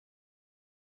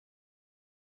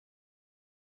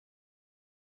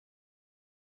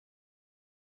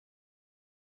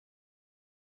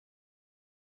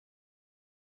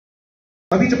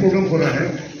अभी जो प्रोग्राम हो रहा है,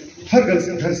 हर घर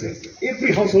से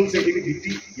एवरी हाउस होल्ड से एक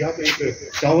लिट्टी या तो एक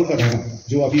चावल का दाना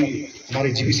जो अभी हमारे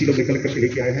जीपीसी लोग निकल करके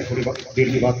लेके आए हैं। थोड़ी देर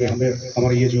के बाद में हमें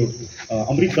हमारे ये जो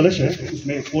अमृत कलश है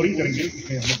उसमें पोरिंग करेंगे,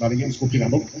 उसमें हम लोग डालेंगे उसको, फिर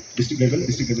हम लोग डिस्ट्रिक्ट लेवल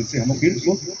से हम लोग फिर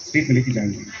उसको स्टेट में लेके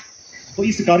जाएंगे। तो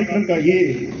इस कार्यक्रम का ये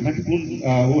महत्वपूर्ण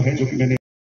वो है जो कि मैंने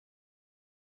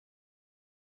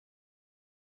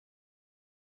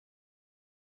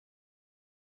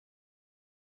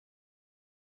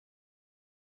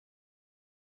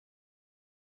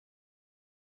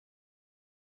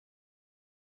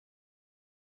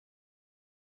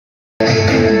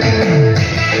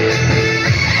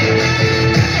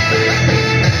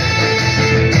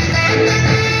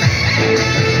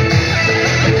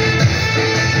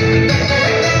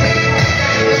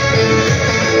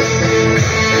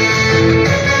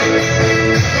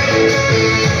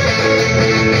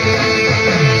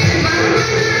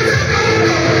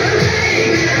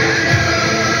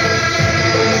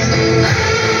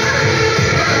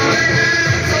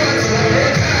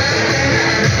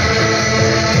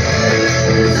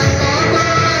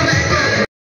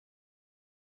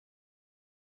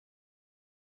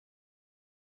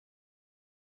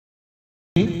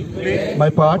my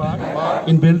part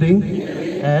in building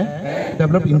a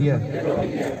developed India.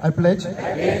 I pledge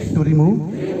to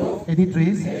remove any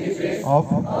trace of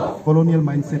colonial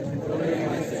mindset.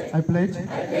 I pledge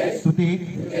to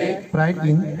take pride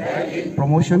in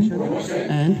promotion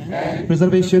and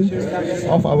preservation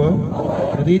of our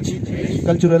rich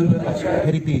cultural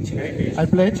heritage. I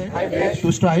pledge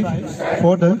to strive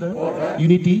for the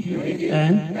unity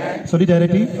and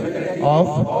solidarity of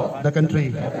the country.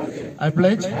 I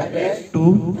pledge to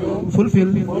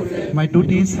fulfill my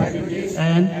duties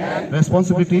and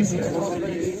responsibilities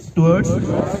towards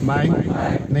my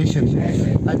nation.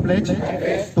 I pledge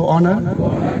to honor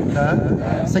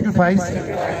the sacrifice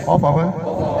of our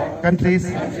country's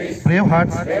brave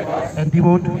hearts and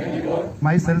devote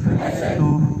myself to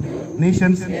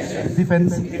nation's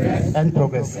defense and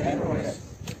progress.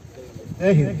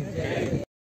 Jai Hind.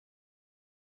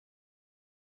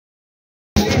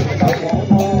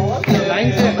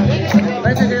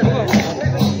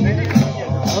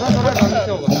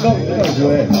 जो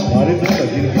है हमारे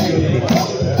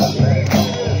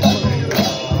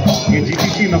ये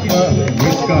GPC नफरा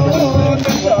देश का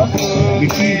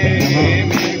मिट्टी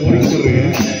pouring कर रहे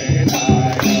हैं।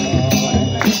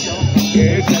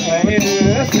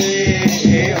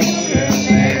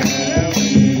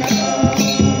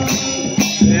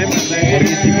 और ये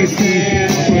जीपीसी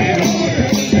और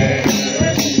ये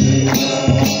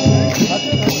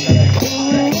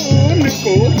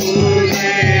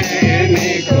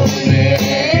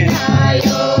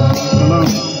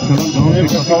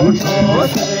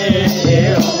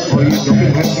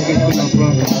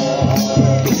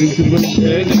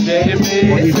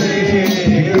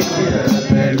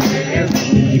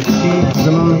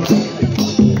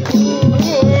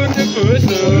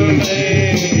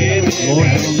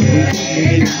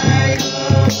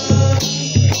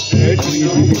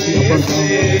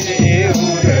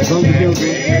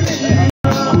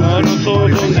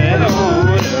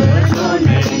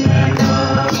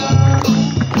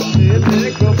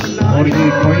डॉक्टर और ये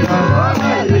कोयला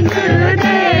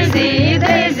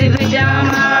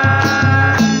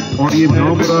और ये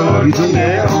गाँव का रीजन है।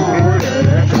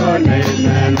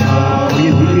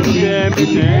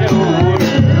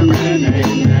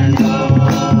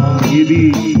 ये भी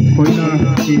कोयला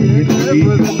की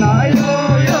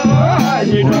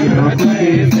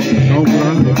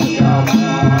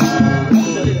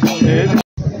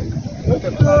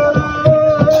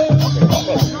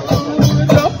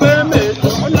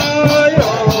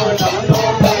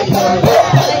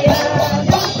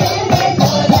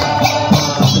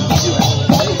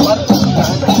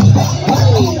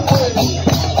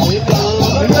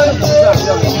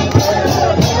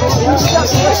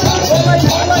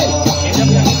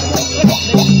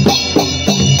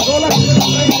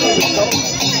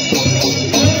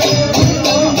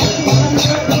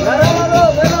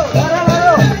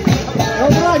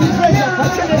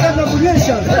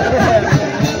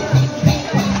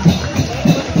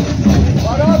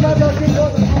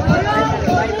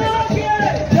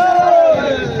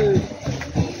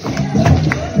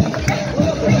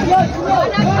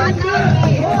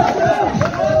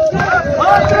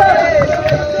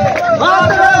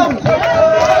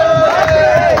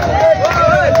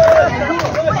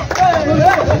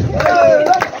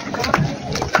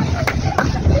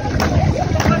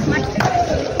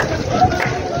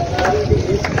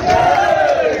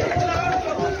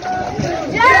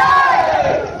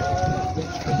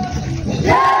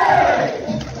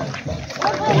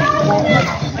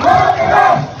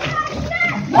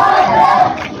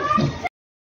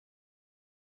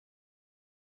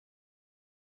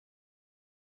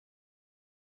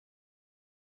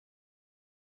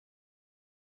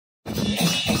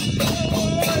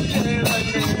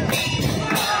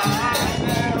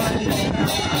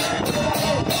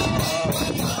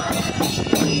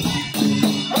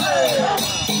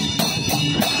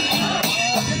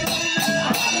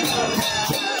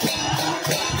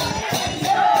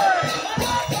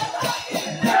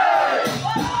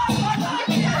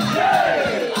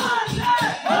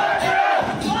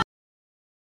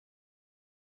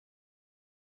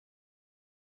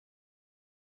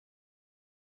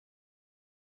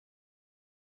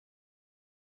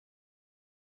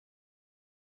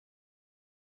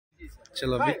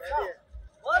चलो अभी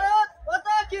भारत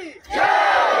माता की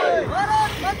जय,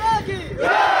 भारत माता की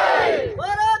जय,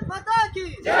 भारत माता की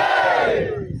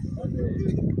जय।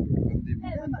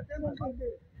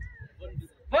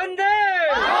 वंदे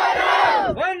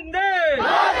वंदे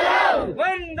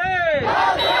वंदे।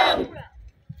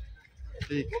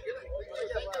 ठीक।